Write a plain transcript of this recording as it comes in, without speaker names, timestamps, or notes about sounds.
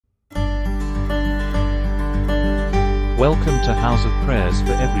Welcome to House of Prayers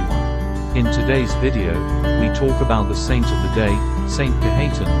for Everyone. In today's video, we talk about the saint of the day, Saint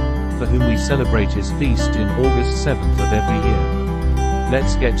Cajetan, for whom we celebrate his feast in August 7th of every year.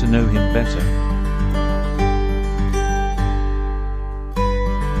 Let's get to know him better.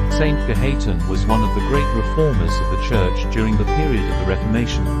 Saint Cajetan was one of the great reformers of the Church during the period of the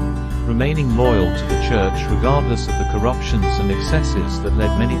Reformation, remaining loyal to the Church regardless of the corruptions and excesses that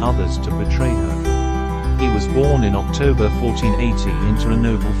led many others to betray her. He was born in October 1480 into a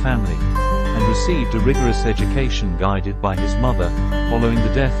noble family, and received a rigorous education guided by his mother, following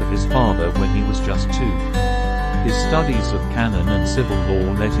the death of his father when he was just 2. His studies of canon and civil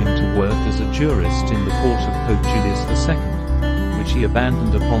law led him to work as a jurist in the court of Pope Julius II, which he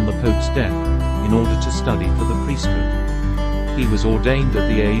abandoned upon the Pope's death, in order to study for the priesthood. He was ordained at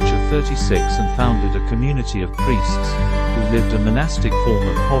the age of 36 and founded a community of priests, who lived a monastic form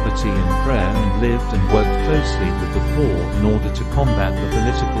of poverty and prayer and lived and worked closely with the poor in order to combat the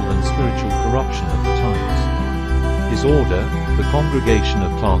political and spiritual corruption of the times. His order, the Congregation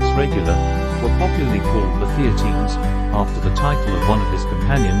of Clerks Regular, were popularly called the Theatines, after the title of one of his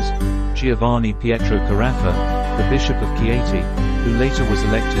companions, Giovanni Pietro Caraffa, the Bishop of Chieti, who later was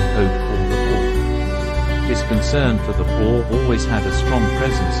elected Pope for the poor. His concern for the poor always had a strong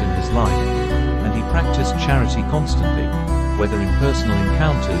presence in his life, and he practiced charity constantly, whether in personal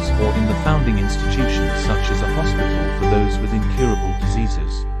encounters or in the founding institutions such as a hospital for those with incurable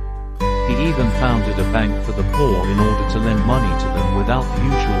diseases. He even founded a bank for the poor in order to lend money to them without the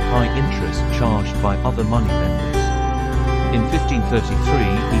usual high interest charged by other money lenders. In 1533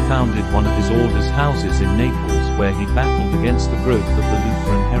 he founded one of his order's houses in Naples where he battled against the growth of the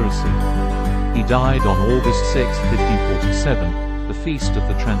Lutheran heresy. He died on August 6, 1547, the Feast of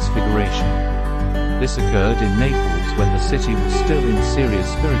the Transfiguration. This occurred in Naples when the city was still in serious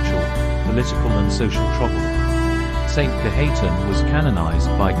spiritual, political and social trouble. Saint Cajetan was canonized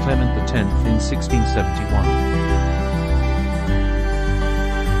by Clement X in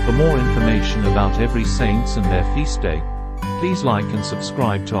 1671. For more information about every saints and their feast day, please like and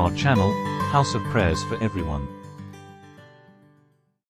subscribe to our channel, House of Prayers for Everyone.